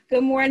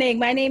Good morning.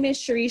 My name is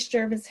Cher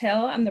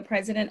Hill. I'm the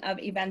president of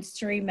Events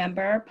to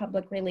Remember,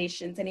 public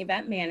relations and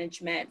event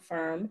management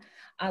firm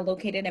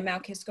located in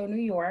Mount Kisco, New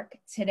York.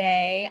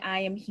 Today, I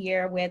am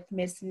here with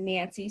Miss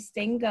Nancy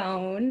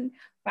Stingone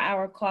for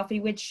our Coffee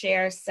with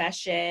Cher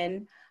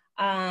session.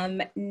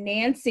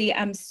 Nancy,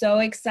 I'm so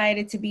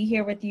excited to be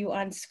here with you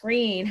on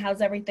screen.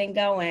 How's everything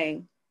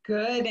going?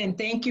 Good, and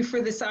thank you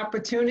for this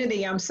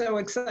opportunity. I'm so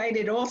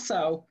excited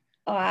also.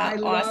 I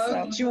Awesome.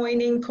 love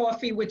joining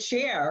Coffee with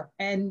Cher,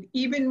 and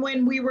even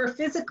when we were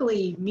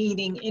physically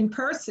meeting in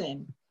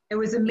person, it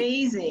was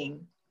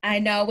amazing. I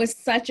know, it was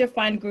such a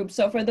fun group.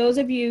 So for those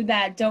of you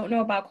that don't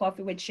know about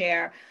Coffee with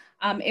Cher,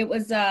 it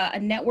was a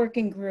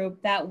networking group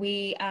that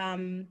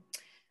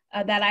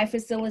that I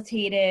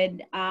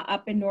facilitated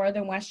up in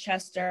northern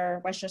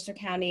Westchester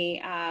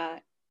County,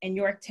 in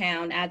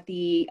Yorktown at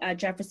the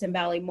Jefferson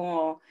Valley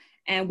Mall.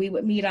 And we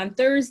would meet on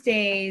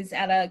Thursdays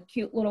at a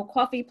cute little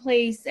coffee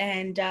place.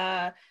 And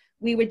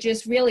we would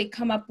just really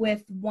come up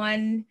with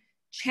one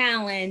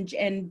challenge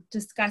and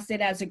discuss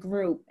it as a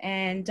group.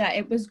 And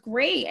it was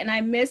great. And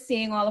I miss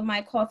seeing all of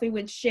my Coffee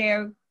with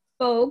Cher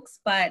folks,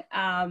 but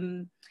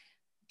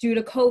due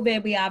to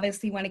COVID, we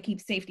obviously want to keep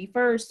safety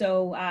first.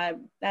 So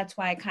that's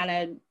why I kind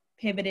of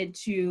pivoted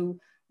to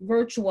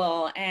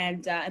virtual,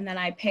 and then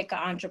I pick an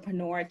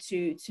entrepreneur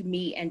to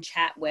meet and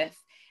chat with.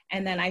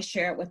 And then I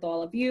share it with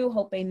all of you,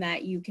 hoping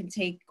that you can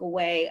take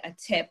away a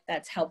tip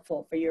that's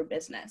helpful for your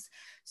business.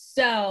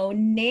 So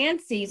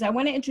Nancy's, I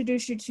want to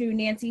introduce you to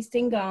Nancy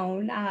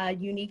Stingone,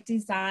 Unique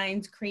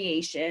Designs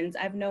Creations.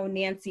 I've known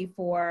Nancy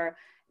for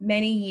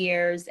many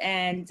years,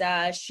 and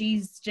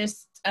she's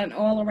just an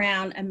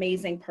all-around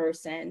amazing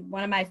person.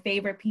 One of my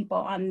favorite people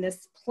on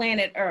this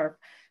planet Earth.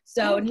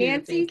 So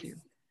Nancy, thank you.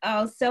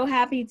 Oh, so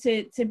happy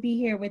to be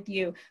here with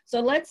you. So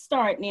let's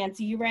start,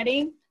 Nancy. You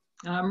ready?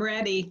 I'm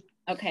ready.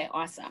 Okay,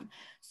 awesome.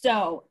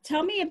 So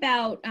tell me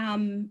about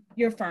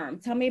your firm.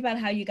 Tell me about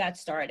how you got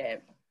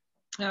started.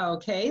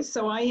 Okay,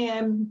 so I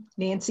am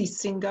Nancy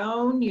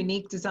Stingone,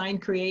 Unique Design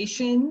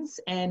Creations,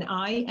 and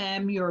I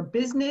am your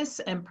business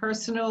and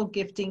personal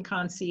gifting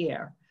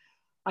concierge.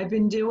 I've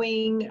been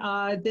doing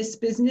this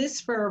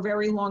business for a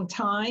very long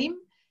time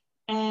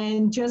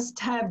and just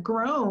have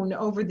grown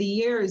over the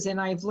years, and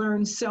I've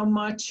learned so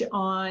much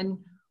on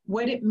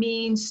what it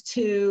means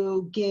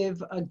to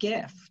give a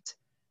gift.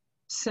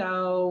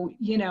 So,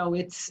 you know,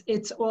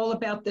 it's all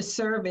about the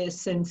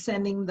service and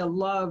sending the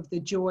love, the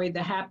joy,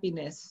 the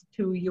happiness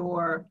to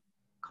your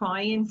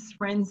clients,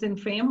 friends, and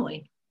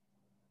family.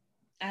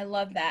 I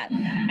love that.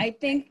 I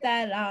think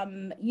that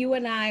you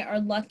and I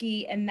are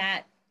lucky in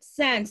that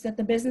sense that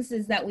the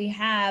businesses that we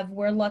have,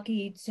 we're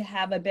lucky to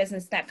have a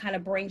business that kind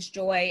of brings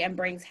joy and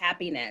brings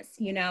happiness.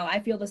 You know,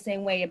 I feel the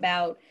same way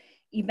about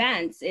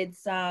events.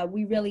 It's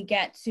we really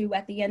get to,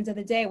 at the end of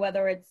the day,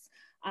 whether it's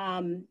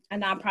a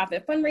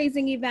nonprofit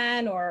fundraising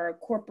event or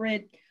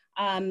corporate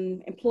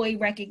employee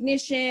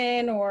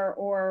recognition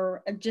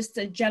or just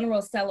a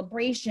general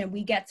celebration,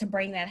 we get to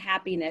bring that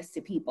happiness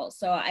to people.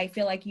 So I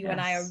feel like you and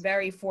I are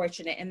very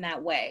fortunate in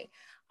that way.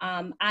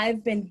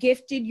 I've been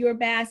gifted your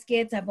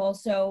baskets. I've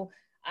also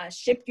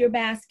shipped your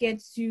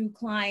baskets to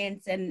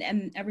clients,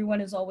 and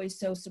everyone is always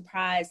so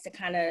surprised to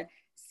kind of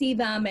see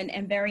them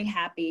and very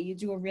happy. You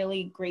do a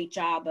really great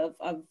job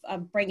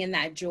of bringing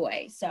that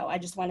joy. So I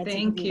just wanted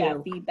to give you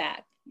that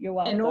feedback. You're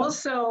welcome. And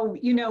also,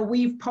 you know,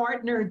 we've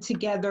partnered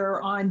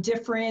together on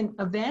different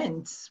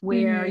events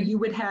where you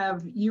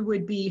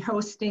would be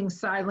hosting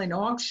silent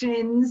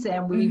auctions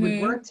and we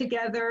would work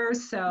together.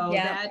 So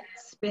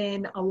that's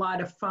been a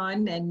lot of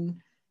fun. And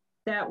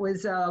that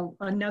was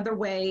another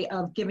way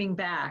of giving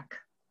back.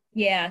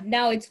 Yeah,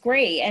 no, it's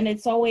great. And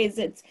it's always,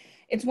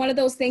 it's one of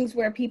those things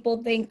where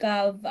people think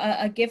of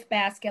a gift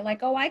basket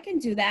like, oh, I can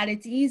do that.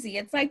 It's easy.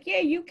 It's like,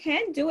 yeah, you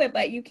can do it,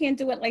 but you can't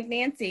do it like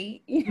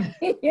Nancy.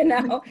 You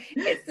know,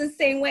 it's the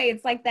same way.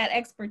 It's like that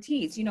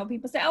expertise. You know,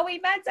 people say, oh,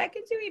 events, I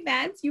can do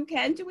events. You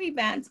can do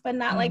events, but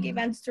not like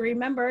events to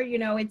remember. You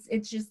know,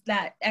 it's just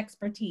that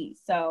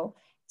expertise. So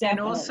definitely.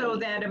 And also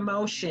that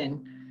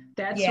emotion.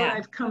 That's what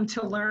I've come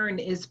to learn,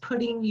 is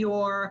putting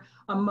your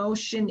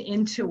emotion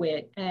into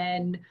it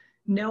and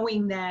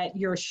knowing that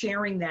you're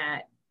sharing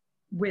that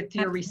with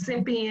your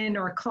recipient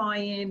or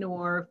client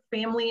or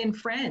family and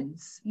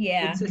friends.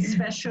 Yeah. It's a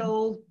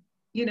special,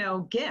 you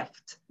know,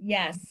 gift.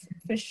 Yes,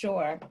 for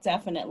sure.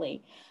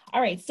 Definitely.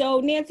 All right. So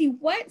Nancy,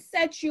 what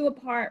sets you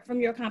apart from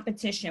your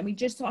competition? We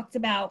just talked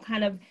about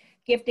kind of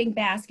gifting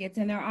baskets,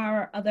 and there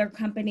are other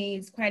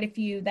companies, quite a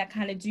few, that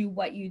kind of do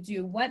what you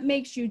do. What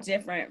makes you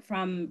different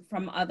from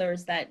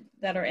others that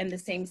are in the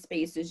same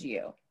space as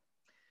you?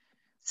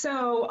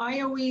 So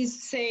I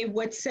always say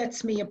what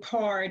sets me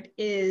apart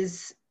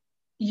is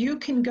you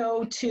can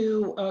go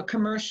to a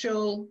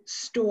commercial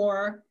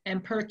store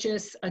and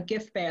purchase a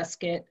gift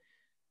basket,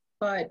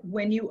 but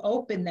when you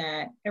open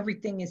that,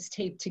 everything is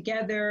taped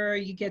together,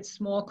 you get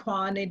small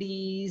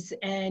quantities,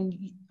 and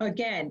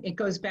again, it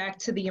goes back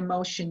to the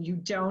emotion. You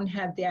don't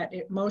have that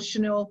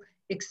emotional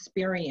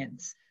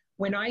experience.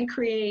 When I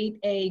create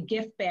a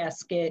gift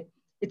basket,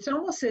 it's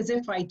almost as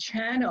if I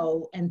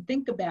channel and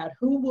think about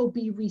who will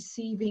be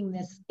receiving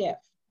this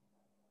gift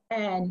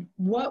and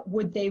what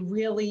would they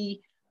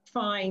really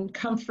find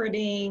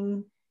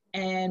comforting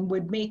and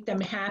would make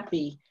them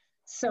happy.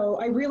 So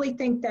I really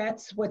think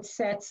that's what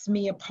sets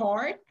me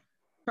apart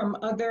from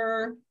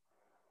other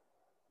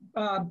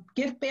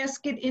gift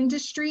basket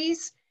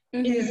industries,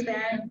 is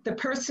that the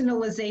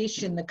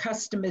personalization, the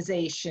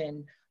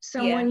customization.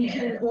 Someone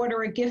can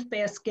order a gift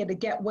basket, a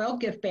Get Well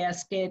gift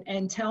basket,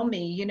 and tell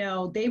me, you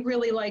know, they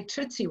really like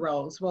Tootsie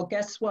Rolls. Well,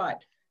 guess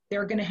what?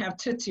 They're going to have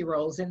Tootsie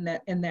Rolls in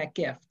that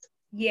gift.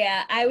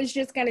 Yeah, I was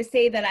just going to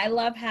say that I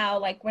love how,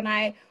 like, when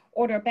I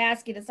order a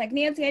basket, it's like,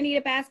 Nancy, I need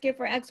a basket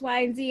for X,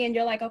 Y, and Z. And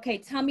you're like, okay,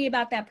 tell me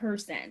about that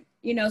person,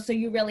 you know, so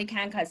you really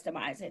can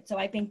customize it. So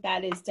I think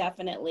that is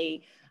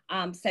definitely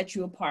sets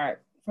you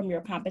apart from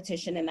your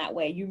competition in that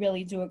way. You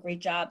really do a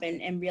great job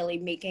in really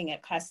making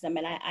it custom.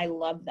 And I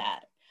love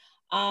that.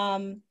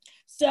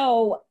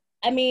 So,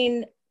 I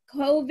mean,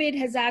 COVID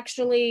has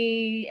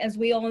actually, as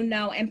we all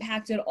know,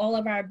 impacted all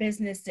of our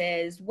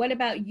businesses. What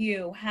about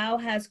you? How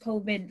has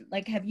COVID,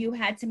 like, have you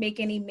had to make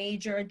any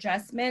major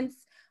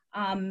adjustments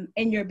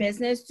in your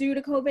business due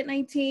to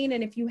COVID-19?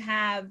 And if you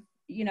have,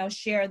 you know,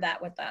 share that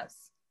with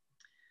us.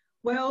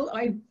 Well,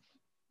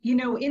 you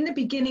know, in the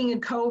beginning of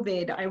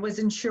COVID, I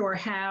wasn't sure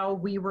how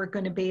we were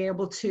going to be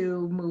able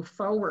to move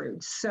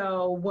forward.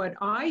 So what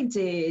I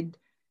did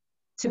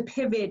to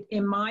pivot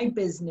in my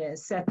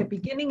business, at the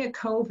beginning of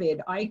COVID,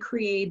 I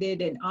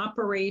created an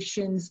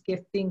operations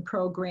gifting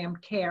program,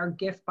 Care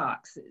gift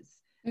boxes.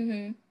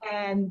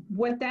 And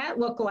what that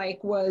looked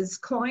like was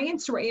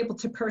clients were able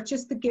to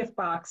purchase the gift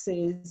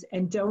boxes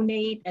and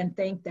donate and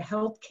thank the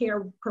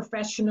healthcare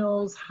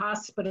professionals,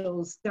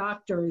 hospitals,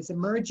 doctors,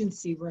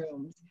 emergency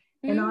rooms.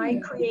 And I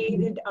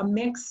created a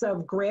mix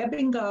of grab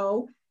and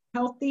go,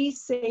 healthy,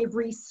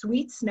 savory,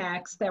 sweet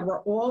snacks that were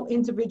all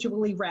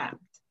individually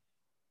wrapped.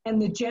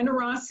 And the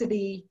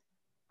generosity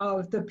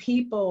of the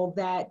people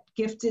that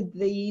gifted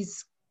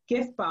these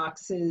gift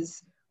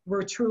boxes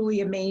were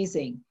truly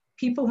amazing.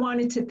 People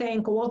wanted to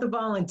thank all the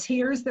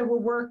volunteers that were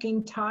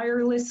working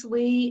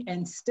tirelessly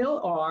and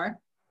still are.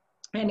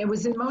 And it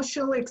was an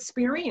emotional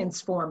experience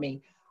for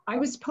me. I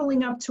was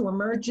pulling up to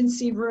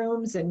emergency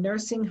rooms and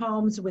nursing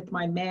homes with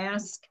my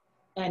mask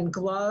and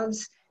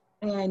gloves,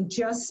 and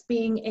just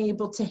being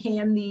able to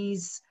hand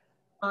these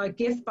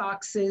gift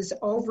boxes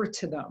over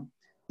to them.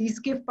 These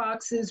gift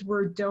boxes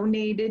were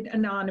donated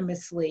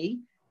anonymously,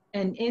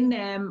 and in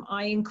them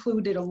I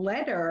included a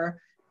letter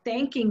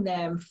thanking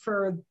them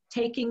for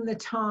taking the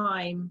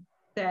time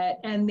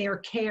and their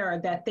care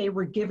that they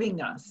were giving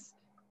us.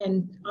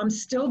 And I'm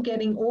still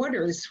getting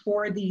orders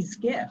for these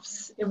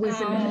gifts. It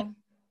was an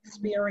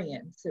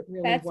experience. It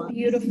really was. That's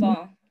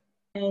beautiful.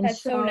 And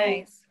that's so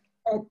nice.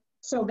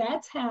 So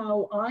that's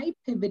how I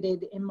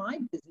pivoted in my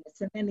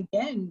business. And then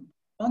again,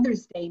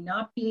 Mother's Day,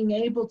 not being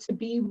able to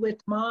be with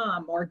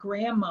mom or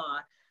grandma,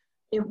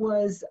 it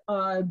was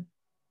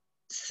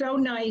so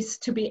nice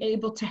to be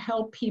able to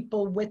help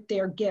people with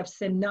their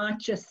gifts and not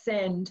just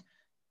send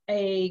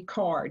a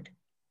card.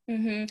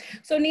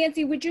 So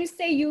Nancy, would you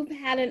say you've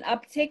had an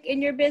uptick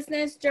in your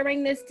business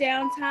during this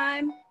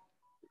downtime?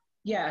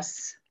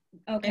 Yes.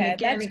 Okay, and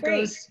again, that's it great.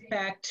 Goes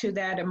back to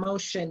that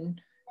emotion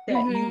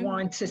that you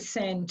want to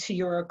send to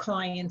your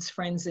clients,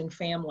 friends, and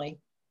family.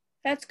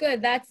 That's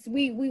good.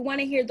 We want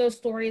to hear those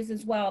stories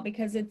as well,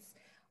 because it's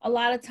a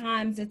lot of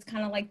times it's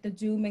kind of like the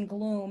doom and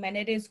gloom, and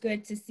it is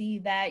good to see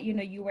that, you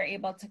know, you were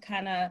able to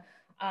kind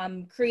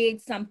of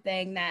create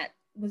something that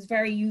was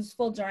very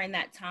useful during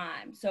that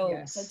time. So,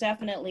 yes. So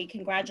definitely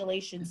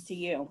congratulations to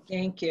you.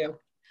 Thank you.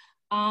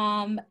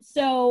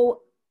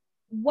 So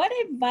what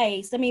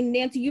advice, I mean,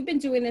 Nancy, you've been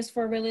doing this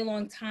for a really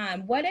long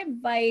time. What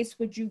advice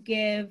would you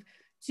give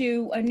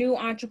to a new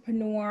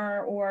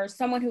entrepreneur or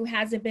someone who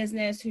has a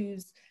business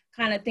who's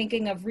kind of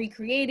thinking of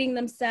recreating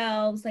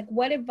themselves? Like,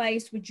 what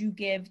advice would you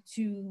give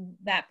to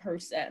that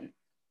person?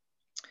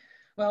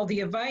 Well, the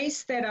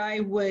advice that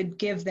I would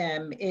give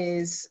them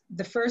is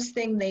the first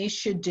thing they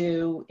should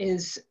do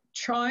is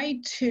try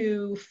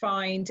to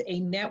find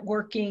a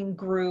networking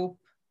group,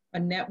 a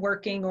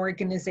networking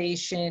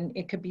organization.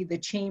 It could be the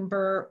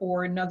chamber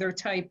or another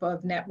type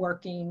of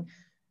networking,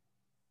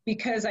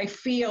 because I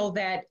feel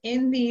that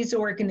in these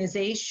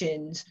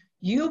organizations,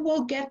 you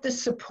will get the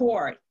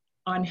support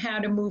on how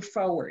to move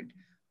forward.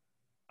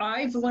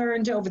 I've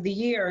learned over the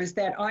years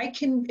that I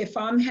can, if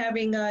I'm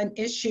having an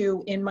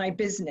issue in my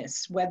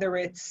business, whether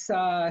it's,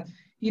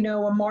 you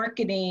know, a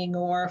marketing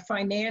or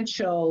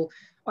financial,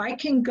 I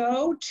can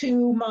go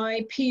to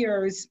my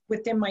peers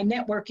within my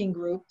networking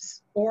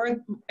groups or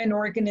an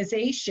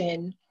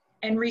organization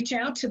and reach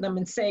out to them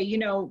and say, you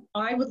know,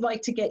 I would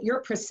like to get your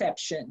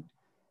perception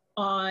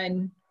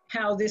on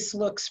how this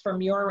looks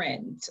from your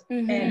end.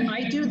 And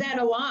I do that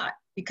a lot,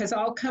 because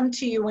I'll come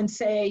to you and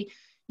say,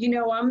 you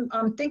know,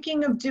 I'm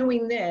thinking of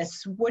doing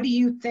this. What do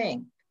you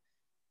think?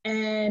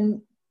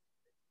 And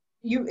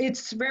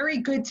it's very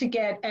good to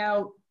get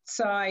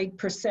outside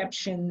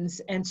perceptions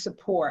and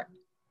support.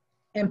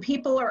 And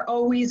people are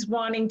always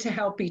wanting to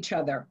help each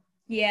other.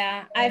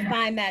 Yeah, I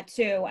find that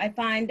too. I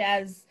find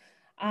as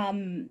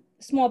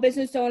small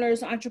business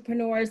owners,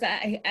 entrepreneurs,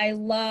 I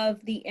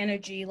love the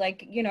energy.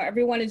 Like, you know,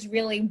 everyone is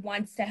really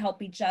wants to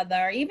help each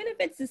other, even if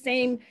it's the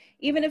same,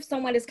 even if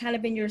someone is kind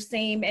of in your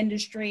same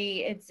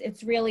industry,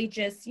 it's really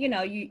just, you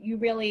know, you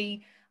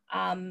really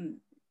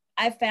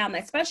I found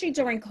that, especially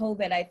during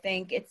COVID, I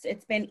think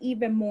it's been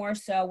even more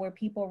so where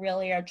people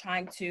really are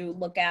trying to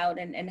look out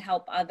and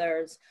help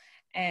others.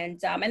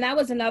 And that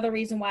was another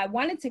reason why I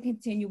wanted to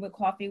continue with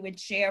Coffee with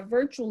Cher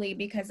virtually,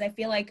 because I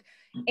feel like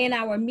in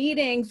our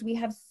meetings we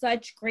have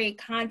such great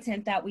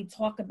content that we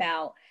talk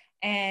about,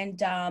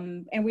 and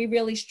we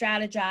really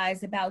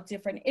strategize about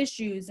different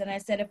issues. And I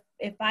said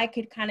if I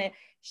could kind of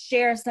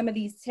share some of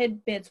these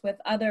tidbits with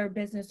other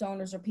business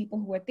owners or people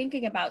who are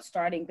thinking about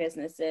starting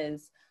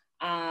businesses,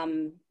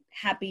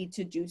 happy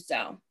to do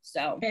so.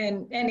 So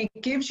and it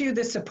gives you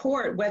the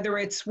support, whether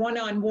it's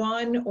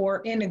one-on-one or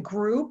in a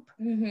group.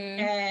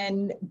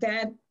 And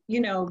that,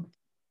 you know,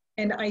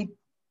 and I,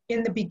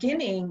 in the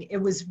beginning, it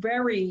was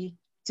very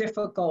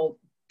difficult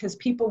because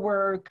people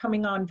were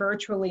coming on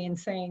virtually and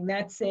saying,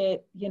 that's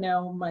it, you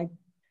know,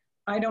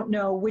 I don't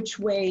know which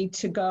way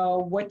to go,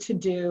 what to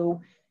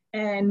do.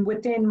 And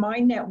within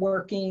my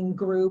networking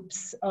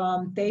groups,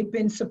 they've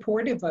been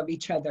supportive of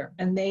each other,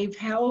 and they've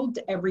held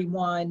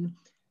everyone,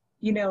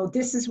 you know,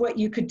 this is what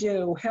you could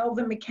do, held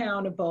them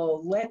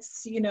accountable.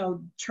 Let's, you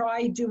know,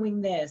 try doing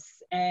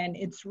this. And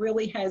it's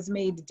really has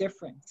made a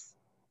difference.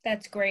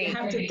 That's great. You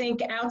have to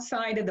think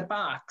outside of the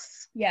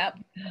box. Yep,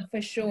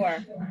 for sure.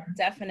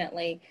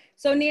 Definitely.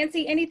 So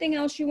Nancy, anything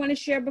else you want to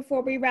share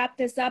before we wrap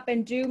this up?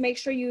 And do make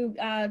sure you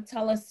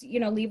tell us, you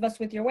know, leave us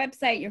with your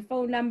website, your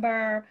phone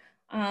number,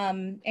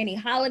 any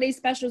holiday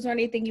specials or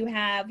anything you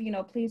have, you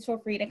know, please feel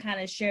free to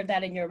kind of share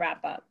that in your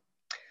wrap up.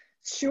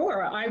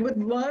 Sure. I would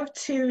love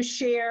to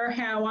share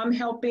how I'm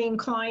helping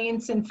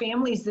clients and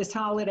families this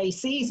holiday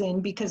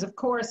season, because of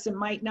course it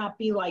might not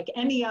be like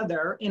any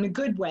other in a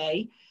good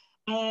way.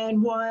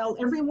 And while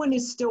everyone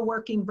is still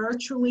working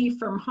virtually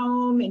from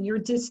home and you're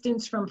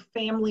distanced from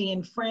family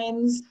and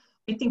friends,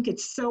 I think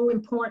it's so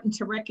important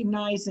to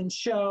recognize and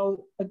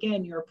show,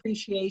 again, your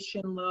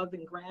appreciation, love,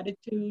 and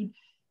gratitude.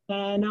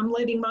 And I'm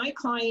letting my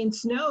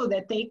clients know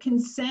that they can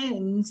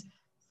send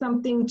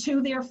something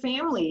to their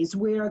families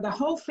where the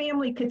whole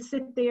family could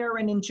sit there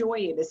and enjoy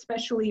it,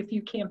 especially if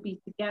you can't be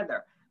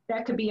together.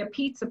 That could be a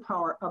pizza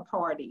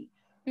party,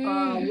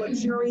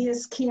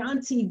 luxurious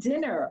Chianti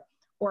dinner,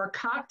 or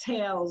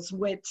cocktails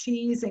with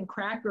cheese and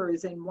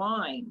crackers and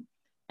wine.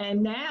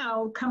 And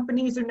now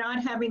companies are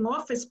not having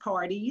office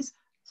parties,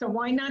 so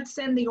why not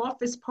send the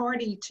office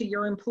party to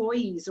your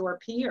employees or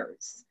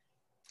peers?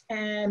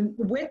 And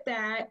with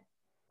that,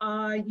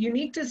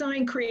 Unique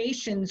Design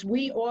Creations,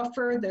 we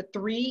offer the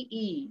 3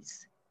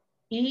 E's.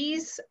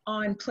 Ease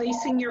on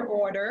placing your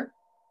order.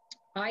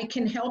 I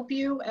can help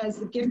you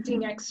as a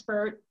gifting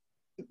expert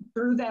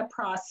through that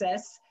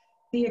process.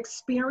 The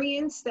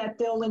experience that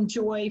they'll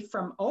enjoy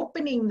from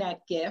opening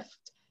that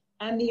gift,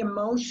 and the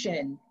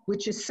emotion,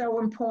 which is so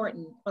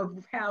important,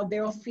 of how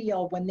they'll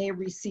feel when they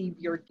receive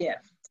your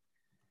gift.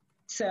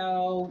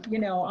 So, you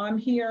know, I'm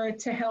here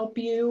to help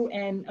you.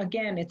 And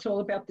again, it's all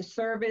about the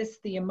service,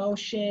 the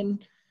emotion.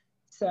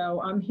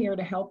 So I'm here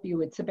to help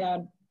you. It's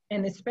about,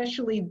 and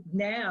especially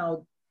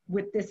now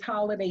with this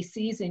holiday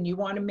season, you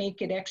want to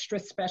make it extra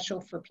special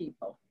for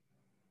people.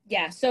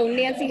 Yeah. So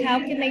Nancy, how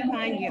can they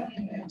find you?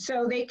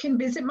 So they can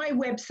visit my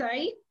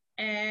website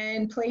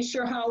and place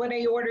your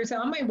holiday orders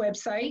on my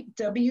website,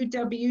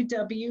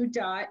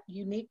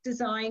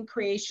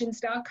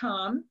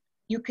 www.uniquedesigncreations.com.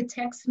 You could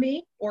text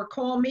me or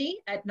call me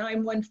at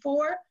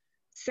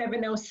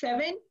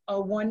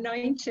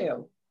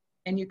 914-707-0192.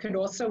 And you could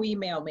also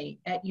email me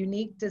at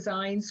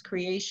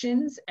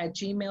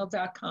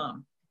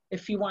uniquedesignscreations@gmail.com.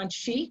 If you want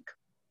chic,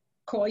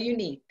 call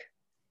Unique.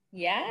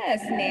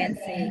 Yes,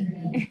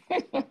 Nancy.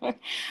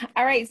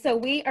 All right, so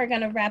we are going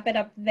to wrap it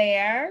up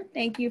there.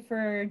 Thank you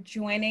for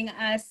joining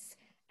us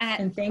at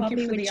And thank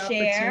Coffee you for with the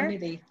Cher.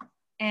 opportunity.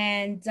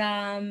 And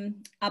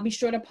I'll be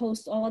sure to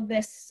post all of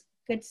this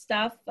good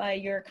stuff,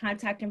 your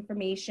contact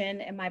information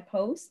in my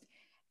post.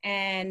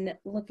 And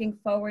looking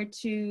forward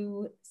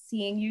to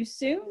seeing you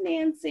soon,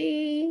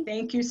 Nancy.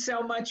 Thank you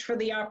so much for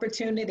the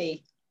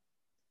opportunity.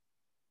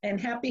 And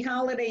happy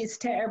holidays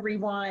to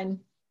everyone.